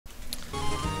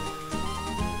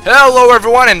Hello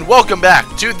everyone and welcome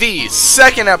back to the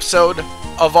second episode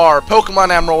of our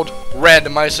Pokemon Emerald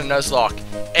Randomizer Nuzlocke.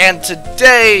 And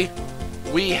today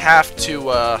we have to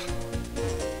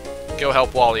go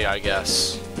help Wally, I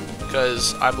guess.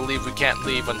 Because I believe we can't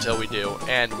leave until we do.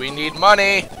 And we need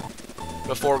money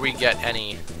before we get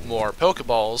any more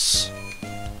Pokeballs.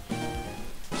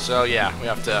 So yeah, we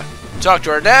have to talk to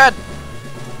our dad,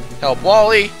 help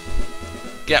Wally,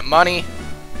 get money,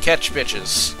 catch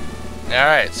bitches.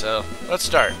 Alright, so let's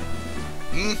start.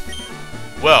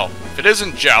 Well, if it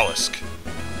isn't Jalisk.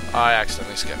 I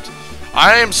accidentally skipped.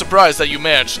 I am surprised that you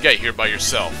managed to get here by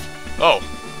yourself. Oh,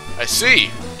 I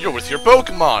see. You're with your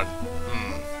Pokemon.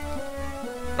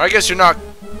 I guess you're not...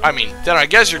 then I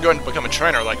guess you're going to become a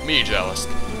trainer like me, Jalisk.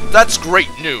 That's great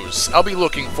news. I'll be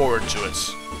looking forward to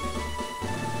it.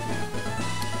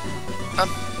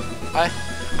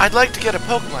 I'd like to get a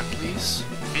Pokemon, please.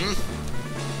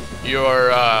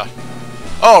 You're,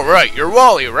 Oh, right, you're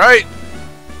Wally, right?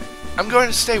 I'm going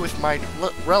to stay with my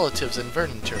relatives in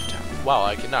Vernon Turf Town. Wow,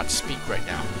 I cannot speak right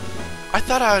now. I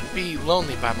thought I would be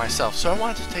lonely by myself, so I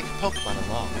wanted to take a Pokemon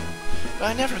along. But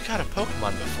I never got a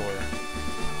Pokemon before.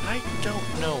 I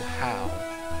don't know how.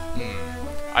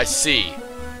 I see.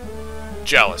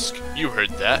 Jalisk, you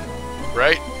heard that,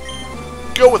 right?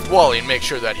 Go with Wally and make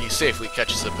sure that he safely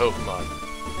catches a Pokemon.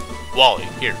 Wally,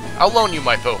 here, I'll loan you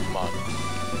my Pokemon.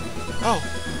 Oh,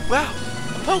 wow,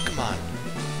 a Pokemon.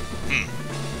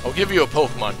 I'll give you a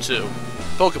Pokemon too.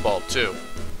 Pokeball too.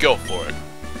 Go for it.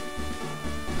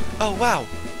 Oh, wow,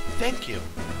 thank you.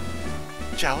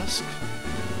 Jalisk,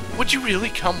 would you really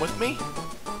come with me?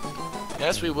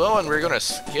 Yes, we will, and we're gonna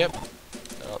skip.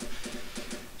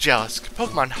 Jalisk,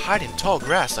 Pokemon hide in tall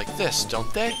grass like this,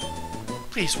 don't they?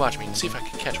 Please watch me and see if I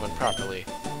can catch one properly.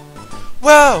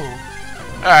 Whoa!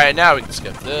 Alright, now we can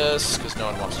skip this, because no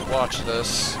one wants to watch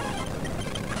this.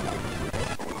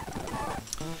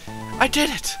 I did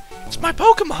it! It's my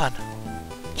Pokemon!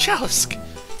 Jalisk,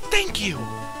 thank you!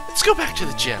 Let's go back to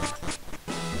the gym.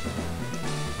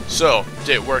 So,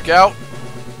 did it work out?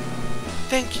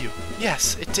 Thank you.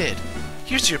 Yes, it did.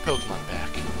 Here's your Pokemon back.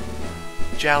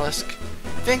 Jalisk,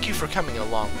 thank you for coming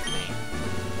along with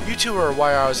me. You two are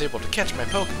why I was able to catch my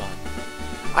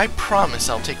Pokemon. I promise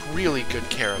I'll take really good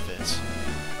care of it.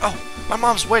 Oh, my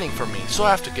mom's waiting for me, so I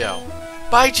have to go.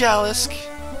 Bye, Jalisk!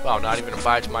 Wow, not even a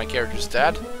bye to my character's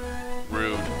dad?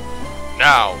 Rude.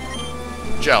 Now,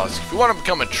 Jalisk, if you want to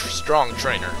become a strong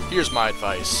trainer, here's my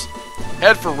advice.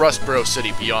 Head for Rustboro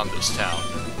City beyond this town.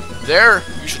 There,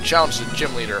 you should challenge the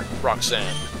gym leader,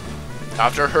 Roxanne.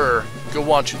 After her,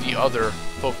 go on to the other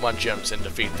Pokemon gyms and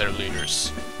defeat their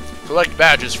leaders. Collect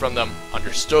badges from them,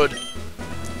 understood?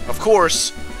 Of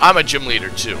course, I'm a gym leader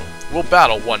too. We'll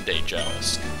battle one day,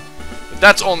 Jalisk. But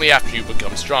that's only after you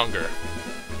become stronger.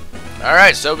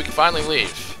 Alright, so we can finally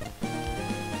leave.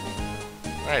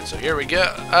 Alright, so here we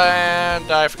go. And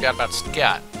I forgot about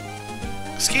Scat.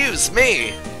 Excuse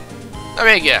me! Let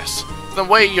me guess. The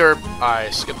way you're... I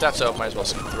skipped that, so I might as well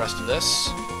skip the rest of this.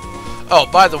 Oh,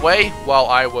 by the way, while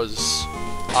I was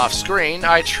off screen,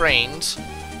 I trained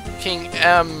King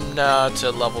Emna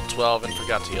to level 12 and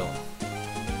forgot to heal him.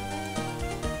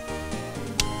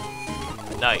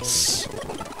 Nice.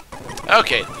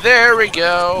 Okay, there we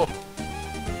go.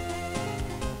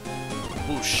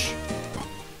 Whoosh.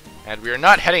 And we are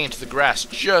not heading into the grass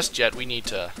just yet. We need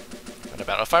to find a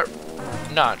battle fight.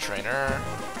 Not trainer.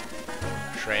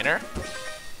 Trainer?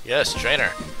 Yes,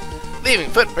 trainer. Leaving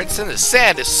footprints in the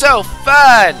sand is so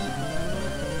fun!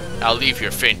 I'll leave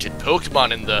your fainted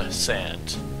Pokemon in the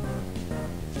sand.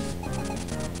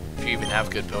 If you even have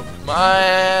good Pokemon.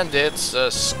 And it's a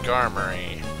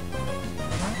Skarmory.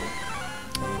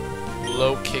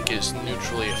 Low kick is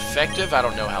neutrally effective. I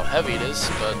don't know how heavy it is,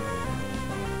 but...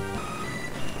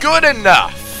 good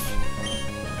enough!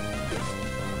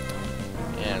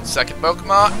 And second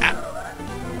Pokemon...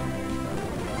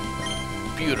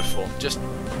 beautiful. Just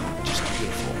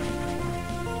beautiful.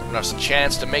 Enough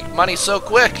chance to make money so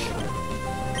quick!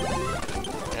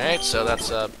 Alright, so that's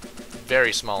a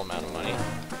very small amount of money.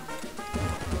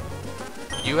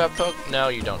 You have No,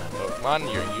 you don't have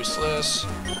Pokemon. You're useless.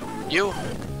 You!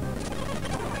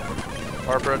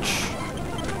 Arbroach.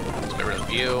 Let's get rid of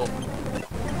you.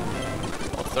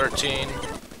 Level 13.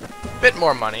 Bit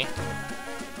more money.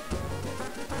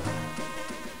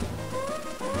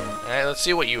 Alright, let's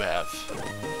see what you have.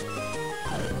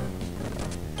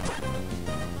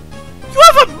 You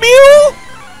have a Mew?!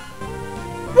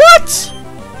 What?!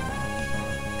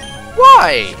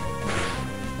 Why?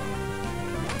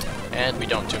 And we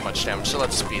don't do much damage, so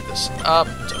let's speed this up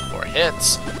to 4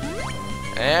 hits.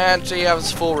 And he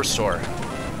has full restore.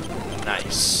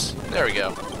 Nice. There we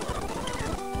go.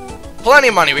 Plenty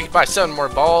of money. We can buy 7 more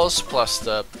balls plus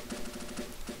the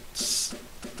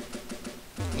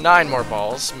 9 more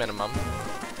balls minimum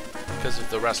because of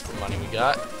the rest of the money we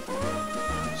got.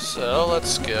 So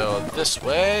let's go this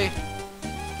way.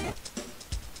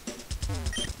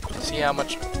 See how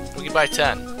much we can buy.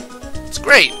 10. It's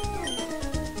great.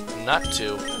 Not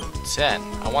 2, 10.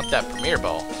 I want that premier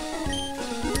ball.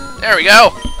 There we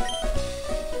go.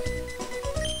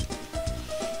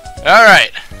 All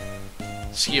right.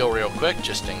 Let's heal real quick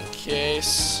just in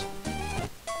case.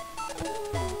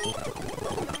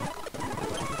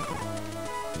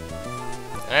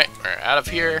 Alright, we're out of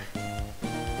here.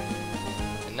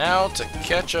 And now to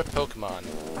catch a Pokemon.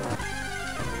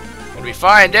 And we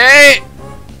find a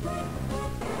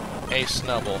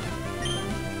Snubble.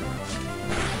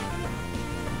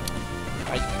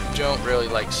 I don't really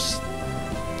like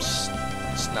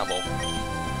Snubble.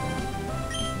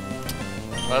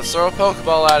 Let's throw a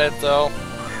Pokeball at it though,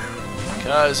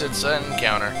 because it's an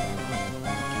encounter.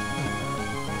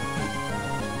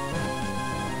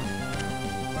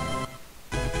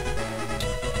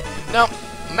 No,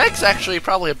 Meg's actually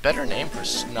probably a better name for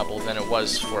Snubble than it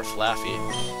was for Flaffy.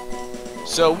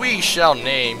 So we shall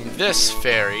name this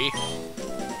fairy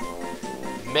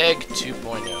Meg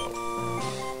 2.0.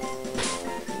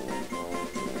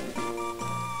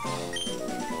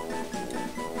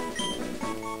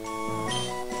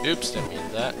 Oops, didn't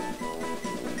mean that.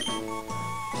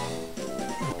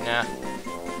 Nah.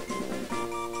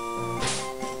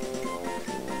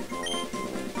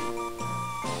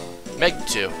 Meg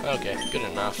 2. Okay, good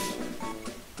enough.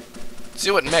 Let's see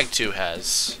what Meg 2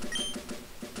 has.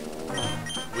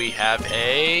 We have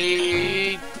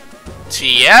a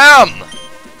TM!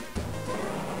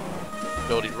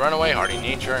 Ability to run away, hardy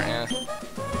nature, and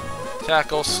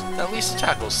tackles. At least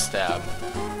tackles stab.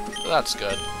 So that's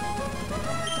good.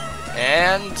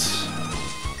 And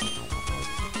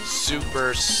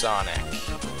supersonic.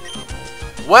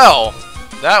 Well,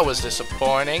 that was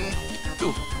disappointing.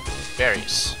 Ooh,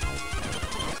 berries.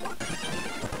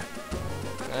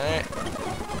 Alright.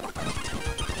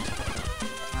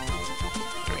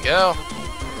 Here we go.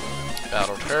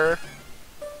 Battled her.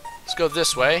 Let's go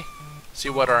this way. See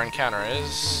what our encounter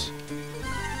is.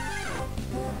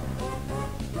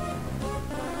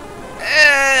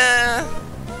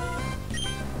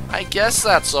 I guess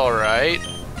that's alright.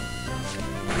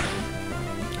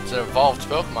 It's an evolved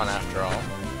Pokemon after all.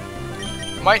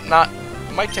 It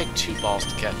might take 2 balls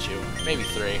to catch you. Maybe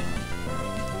 3.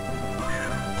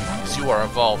 Because you are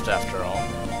evolved after all.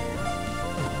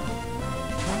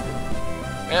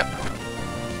 Yep.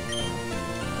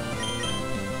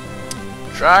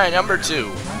 Try number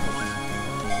 2.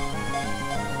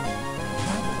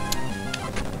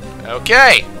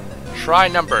 Okay. Try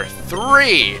number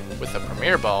 3 with a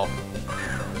Premier Ball.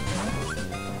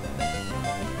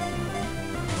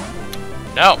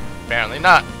 No, apparently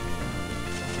not.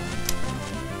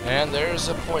 And there's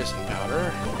a poison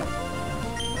powder.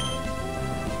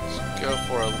 Let's go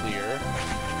for a Leer.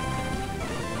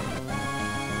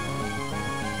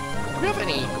 Do we have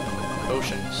any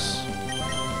potions?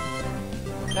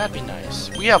 That'd be nice.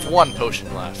 We have 1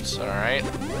 potion left, alright.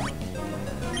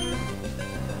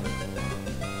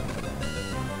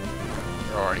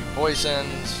 You're already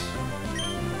poisoned.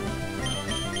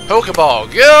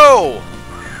 Pokeball, go!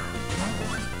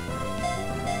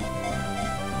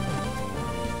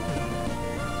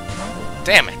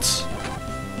 Damn it.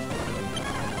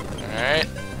 Alright.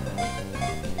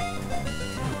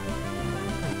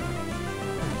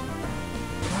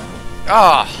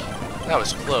 Ah, that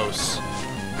was close.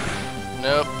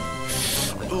 Nope.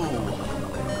 Ooh.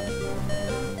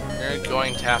 You're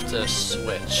going to have to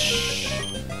switch.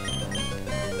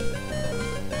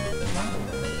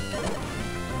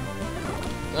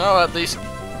 No, at least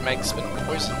Meg's been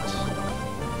poisoned.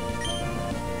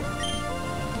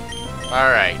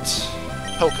 Alright.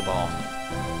 Pokeball.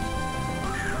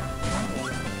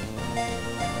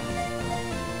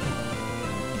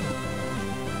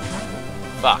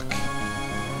 Fuck.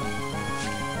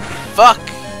 Fuck!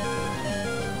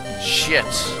 Shit.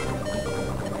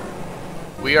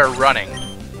 We are running.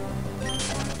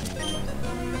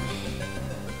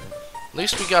 At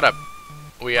least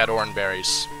we had orange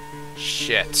berries.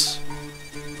 Shit.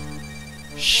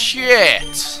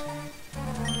 Shit!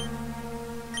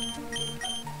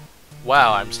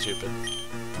 Wow, I'm stupid.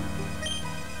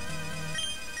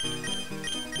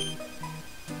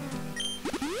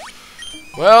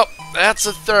 Well, that's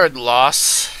a 3rd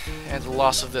loss, and the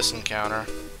loss of this encounter.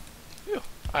 Phew,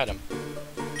 item.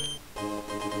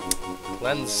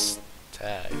 Lens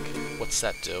tag. What's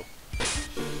that do?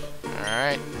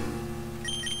 Alright.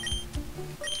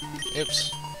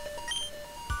 Oops.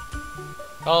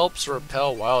 Helps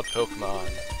repel wild Pokemon.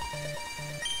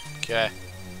 Okay.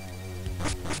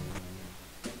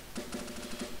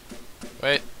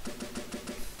 Wait.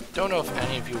 Don't know if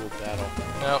any of you will battle.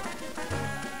 Nope.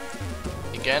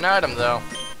 You get an item, though.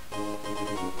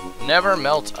 Never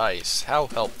melt ice. How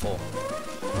helpful.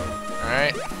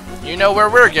 Alright. You know where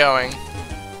we're going.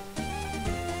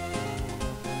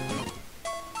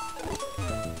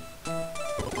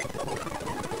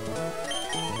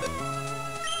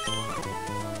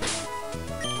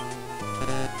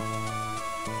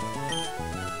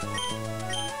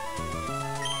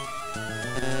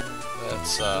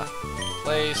 Let's,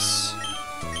 place.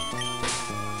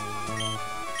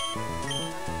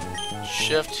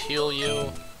 Shift, heal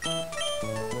you.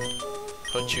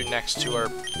 Put you next to our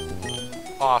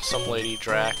awesome Lady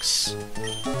Drax.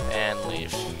 And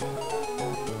leave.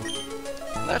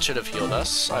 That should have healed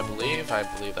us, I believe. I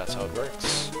believe that's how it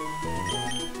works.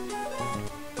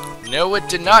 No, it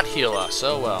did not heal us.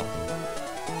 Oh well.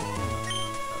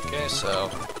 Okay, so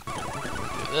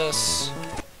do this.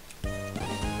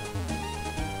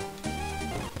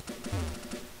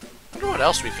 I wonder what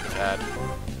else we could have had.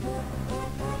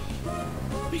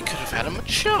 We could have had him a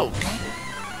choke.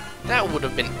 That would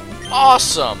have been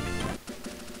awesome.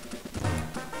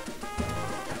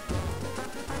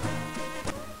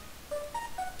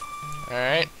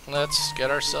 Alright, let's get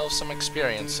ourselves some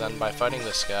experience then by fighting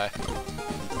this guy.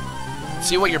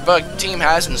 See what your bug team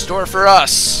has in store for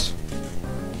us.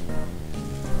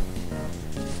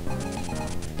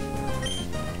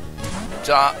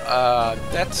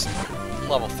 That's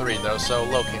level 3 though, so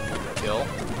low kick kill.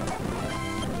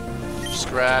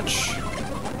 Scratch.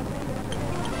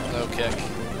 Low kick.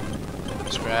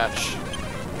 Scratch.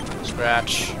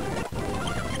 Scratch.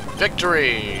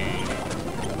 Victory!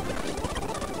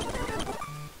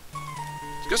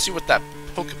 Let's go see what that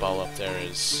Pokeball up there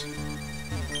is.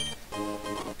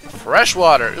 Fresh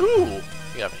water! Ooh!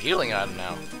 We have a healing item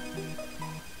now.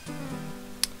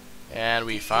 And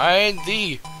we find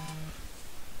the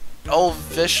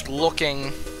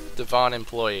elvish-looking Devon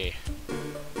employee.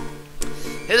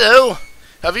 Hello!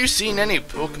 Have you seen any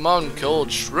Pokemon called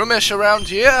Shroomish around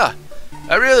here?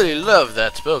 I really love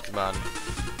that Pokemon.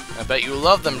 I bet you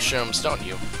love them Shrooms, don't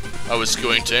you? I was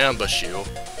going to ambush you,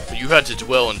 but you had to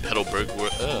dwell in Petalburg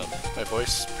where... my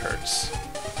voice hurts.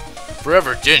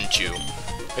 Forever, didn't you?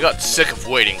 I got sick of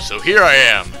waiting, so here I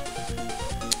am.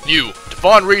 You,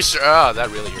 Devon Research... Ah, that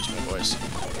really hurts my voice.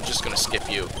 I'm just gonna skip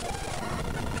you.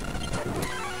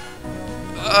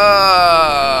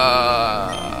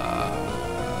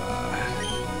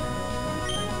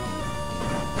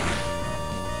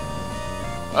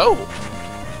 Oh,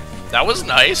 that was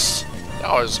nice.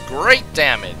 That was great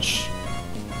damage.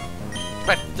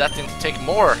 Expect that thing to take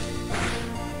more.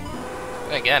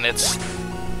 And again, it's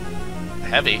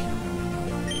heavy,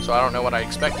 so I don't know what I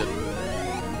expected.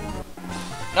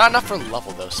 Not enough for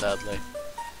level though, sadly.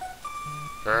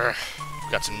 Got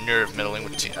some nerve meddling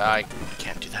with I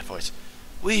can't do that voice.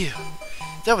 Whew,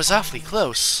 that was awfully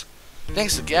close.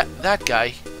 Thanks to that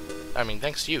guy. I mean,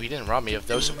 thanks to you, he didn't rob me of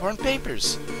those important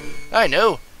papers. I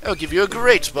know. I'll give you a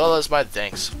great spell as my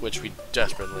thanks, which we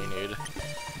desperately need.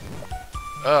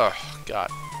 Oh, God.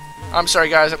 I'm sorry,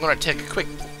 guys. I'm going to take a quick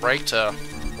break to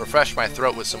refresh my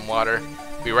throat with some water.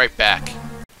 Be right back.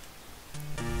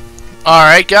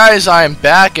 Alright, guys. I am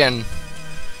back, and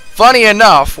funny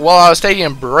enough, while I was taking a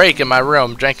break in my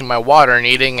room, drinking my water and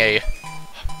eating a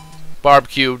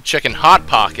barbecue chicken hot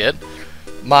pocket,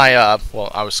 my,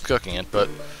 well, I was cooking it, but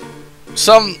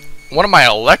one of my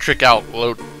electric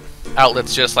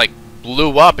outlets just, like,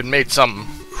 blew up and made some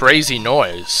crazy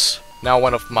noise. Now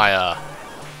one of my,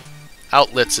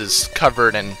 outlets is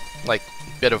covered in, like,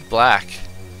 a bit of black.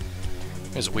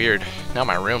 It's weird. Now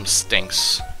my room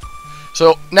stinks.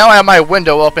 So, now I have my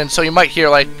window open, so you might hear,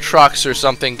 like, trucks or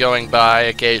something going by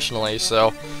occasionally,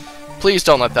 so please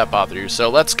don't let that bother you. So,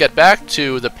 let's get back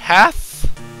to the path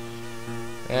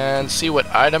and see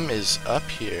what item is up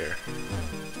here.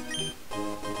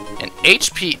 An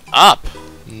HP up!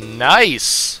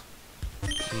 Nice!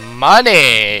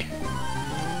 Money!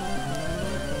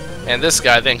 And this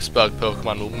guy thinks bug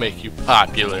Pokemon will make you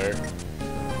popular.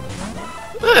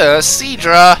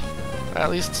 Seadra! At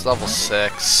least it's level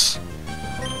 6.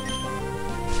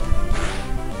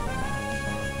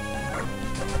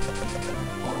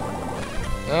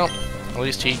 Well, at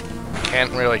least he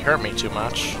can't really hurt me too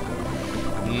much.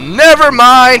 Never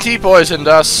mind, he poisoned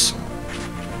us.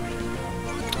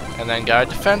 And then got a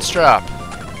defense drop.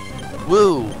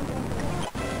 Woo!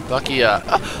 Lucky, oh,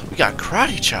 we got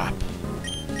Karate Chop.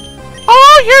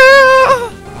 Oh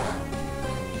yeah!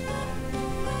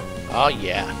 Oh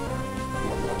yeah.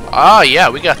 Oh yeah,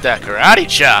 we got that karate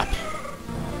chop.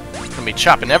 Gonna be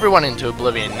chopping everyone into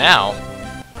oblivion now.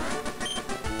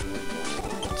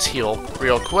 Let's heal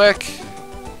real quick.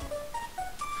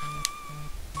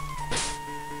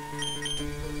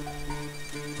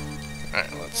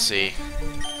 Alright, let's see.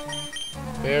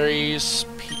 Berries,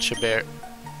 peach berry.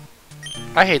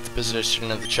 I hate the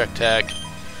position of the check tag.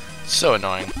 It's so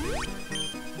annoying.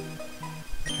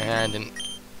 And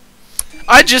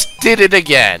I just did it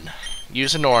again.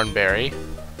 Use an orange berry.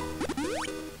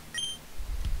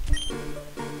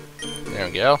 There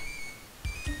we go.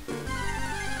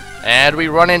 And we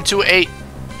run into a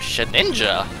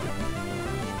Shedinja.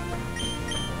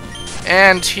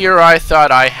 And here I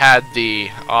thought I had the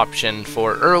option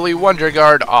for early Wonder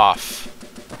Guard off.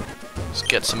 Let's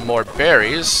get some more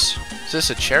berries. Is this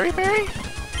a cherry berry?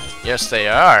 Yes, they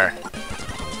are.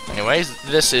 Anyways,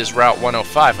 this is Route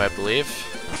 105, I believe.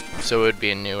 So it would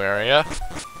be a new area.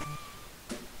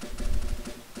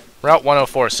 Route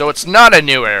 104, so it's not a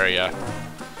new area.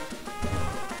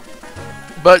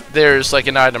 But there's like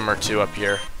an item or two up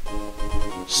here.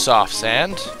 Soft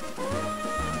sand.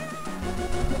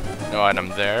 No item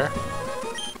there.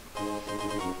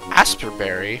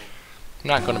 Asperberry.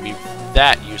 Not going to be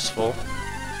that useful.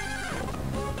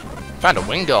 Found a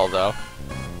Wingull though.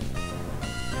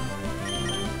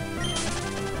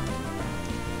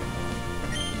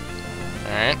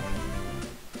 Alright.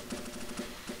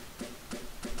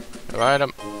 No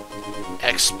item.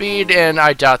 X speed, and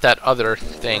I doubt that other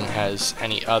thing has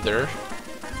any other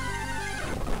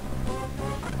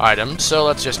items, so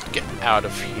let's just get out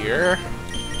of here.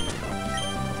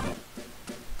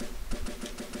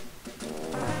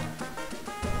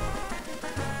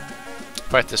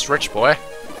 Fight this rich boy.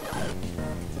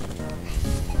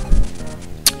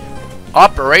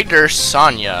 Operator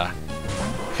Sonya,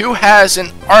 who has an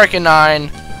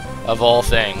Arcanine of all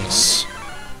things.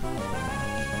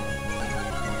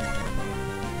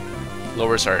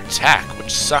 Lowers our attack,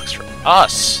 which sucks for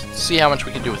us. Let's see how much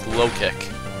we can do with low kick.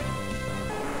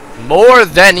 More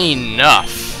than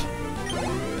enough.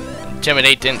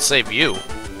 Intimidate didn't save you.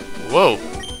 Whoa.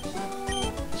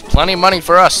 It's plenty of money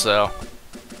for us, though.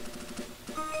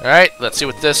 Alright, let's see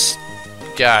what this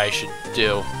guy should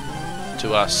do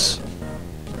to us.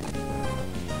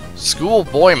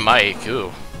 Schoolboy Mike.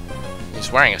 Ooh.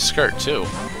 He's wearing a skirt, too.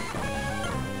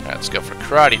 Alright, let's go for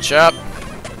Karate Chop.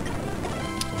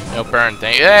 No burn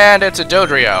thing. And it's a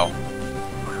Dodrio.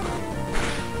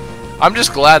 I'm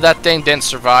just glad that thing didn't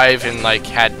survive and, like,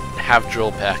 have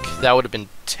Drill Peck. That would have been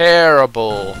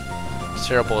terrible. As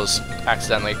terrible as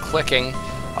accidentally clicking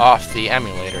off the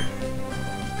emulator.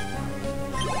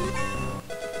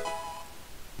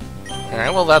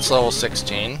 Alright, well that's level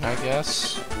 16, I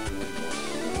guess.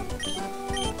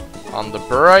 On the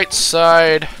bright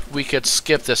side, we could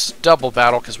skip this double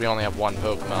battle because we only have one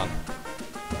Pokemon.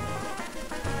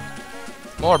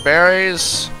 More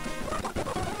berries.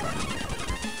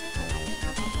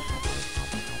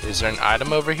 Is there an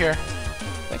item over here?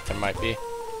 I think there might be.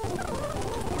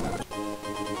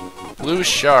 Blue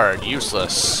shard,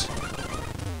 useless.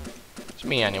 It's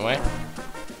me anyway.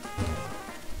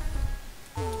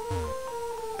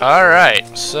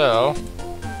 Alright, so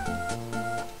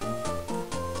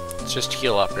let's just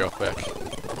heal up real quick.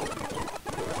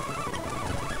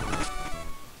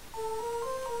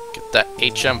 Get that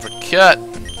HM for cut.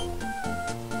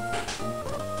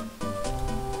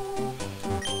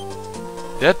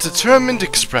 That determined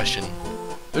expression,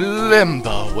 the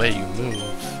limbo way you move,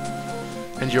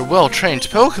 and your well-trained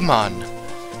Pokemon.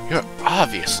 You're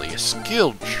obviously a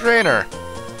skilled trainer.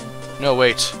 No,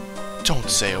 wait, don't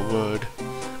say a word.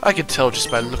 I can tell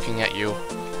just by looking at you.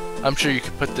 I'm sure you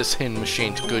could put this hidden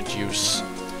machine to good use.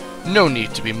 No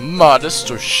need to be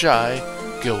modest or shy.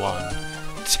 Go on,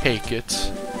 take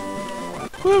it.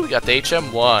 Woo, we got the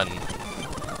HM1.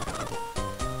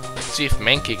 Let's see if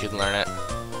Mankey can learn it.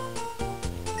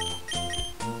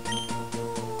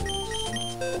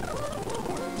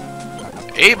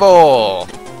 Able!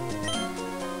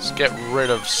 Let's get rid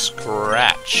of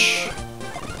Scratch.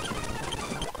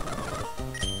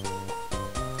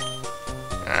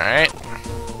 Alright.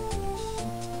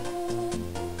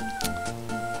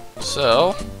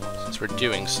 So, since we're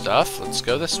doing stuff, let's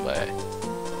go this way.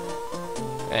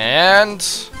 And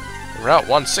Route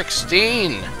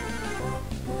 116!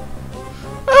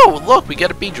 Oh, look, we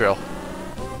get a Beedrill.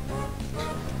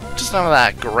 Just not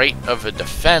that great of a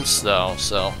defense, though,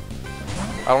 so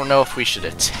I don't know if we should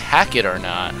attack it or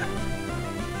not.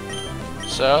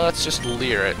 So let's just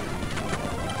leer it.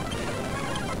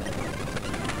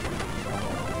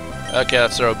 Okay,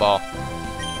 let's throw a ball.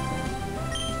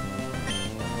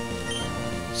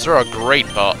 Is there a great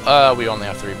ball? We only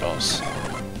have 3 balls.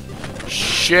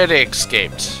 Shit, it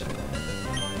escaped.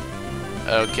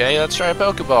 Okay, let's try a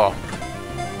Pokeball.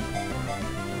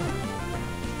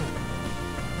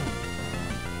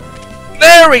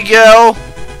 There we go!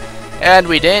 And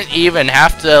we didn't even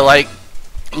have to, like,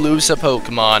 lose a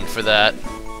Pokemon for that.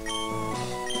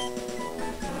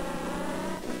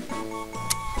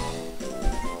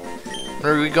 What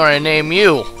are we gonna name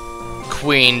you?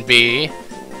 Queen Bee.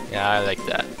 Yeah, I like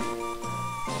that.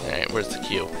 Alright, where's the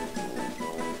Q?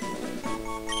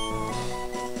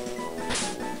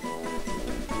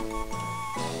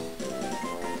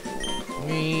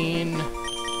 Queen...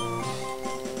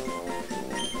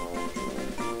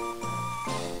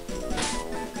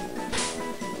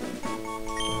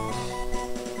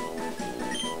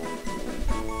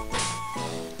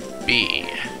 Bee.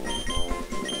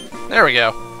 There we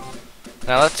go.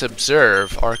 Now let's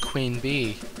observe our Queen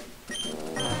Bee.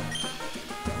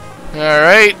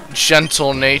 Alright,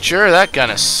 gentle nature, that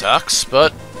kinda sucks,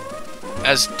 but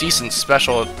as decent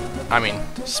special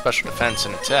defense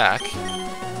and attack.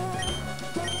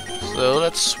 So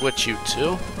let's switch you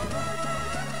two.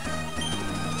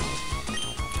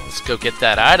 Let's go get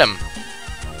that item.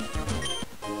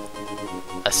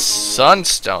 A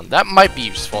Sunstone. That might be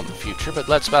useful in the future, but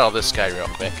let's battle this guy real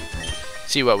quick.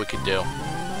 See what we can do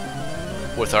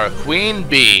with our Queen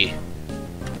Bee.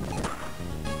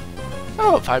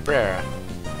 Oh, Vibrera.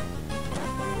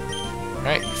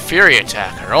 Right, Fury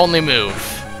Attack, our only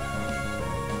move.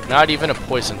 Not even a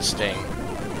Poison Sting.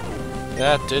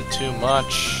 That did too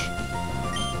much.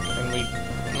 And we...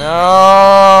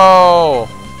 No!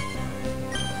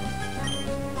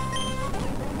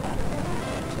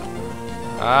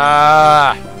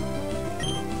 Ah!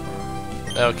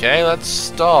 Okay, let's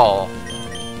stall.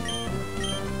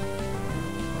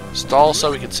 Stall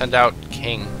so we can send out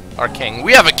our king.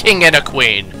 We have a king and a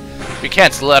queen! We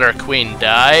can't let our queen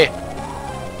die.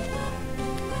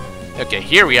 Okay,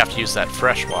 here we have to use that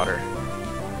fresh water.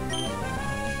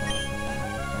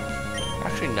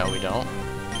 Actually, no, we don't.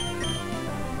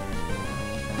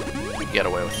 We can get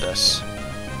away with this.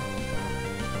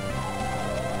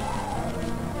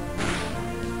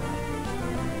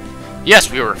 Yes,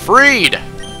 we were freed!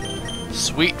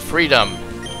 Sweet freedom.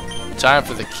 Time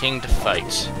for the king to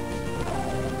fight.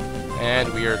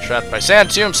 And we are trapped by Sand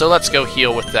Tomb, so let's go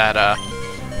heal with that,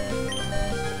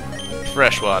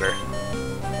 fresh water.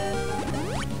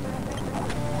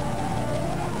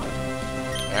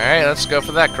 Alright, let's go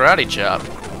for that karate chop.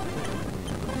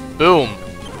 Boom!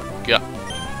 Got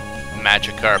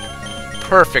Magikarp.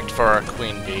 Perfect for our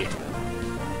Queen Bee.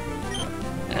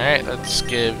 Alright, let's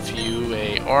give you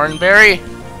a Oranberry.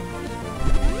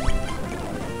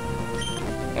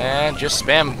 And just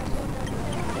spam.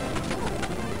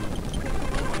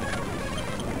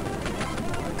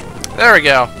 There we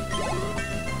go.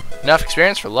 Enough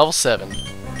experience for level 7.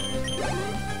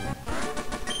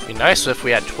 Be nice if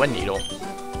we had Twin Needle.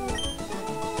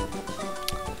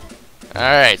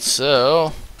 Alright,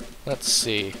 so let's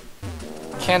see.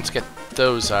 Can't get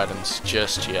those items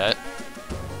just yet.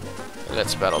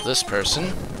 Let's battle this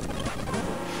person.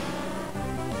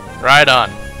 Right on.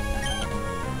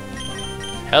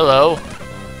 Hello.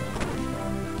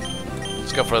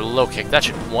 Let's go for the low kick. That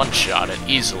should one-shot it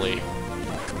easily.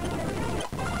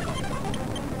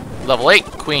 Level 8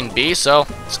 Queen Bee, so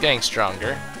it's getting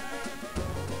stronger.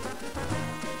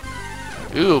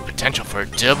 Ooh, potential for a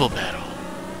double battle.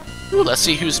 Ooh, let's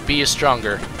see whose Bee is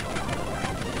stronger.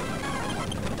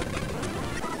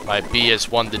 My Bee has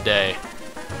won the day.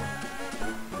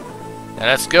 And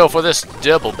let's go for this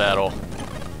double battle.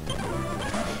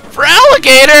 For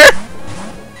Alligator!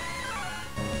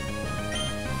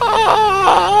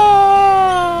 Ah!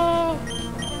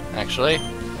 Actually,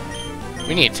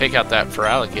 we need to take out that for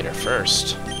Alligator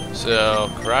first. So,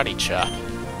 karate chop.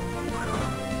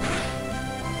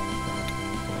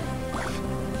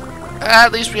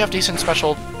 At least we have decent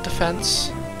special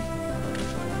defense.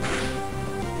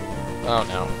 Oh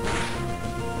no.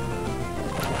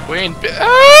 Queen Bee.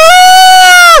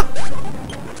 Ah!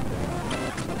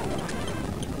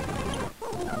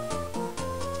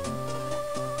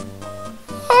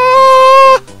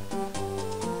 Ah!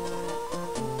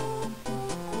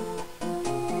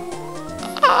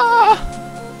 Ah!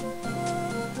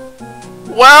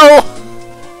 Well.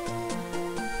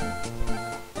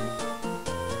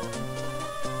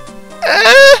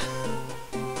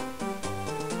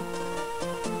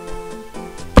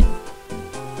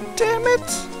 Damn it.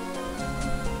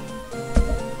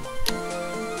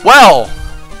 Well,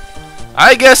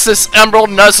 I guess this Emerald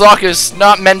Nuzlocke is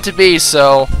not meant to be,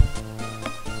 so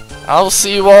I'll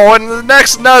see you all in the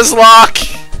next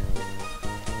Nuzlocke.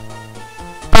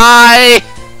 Bye!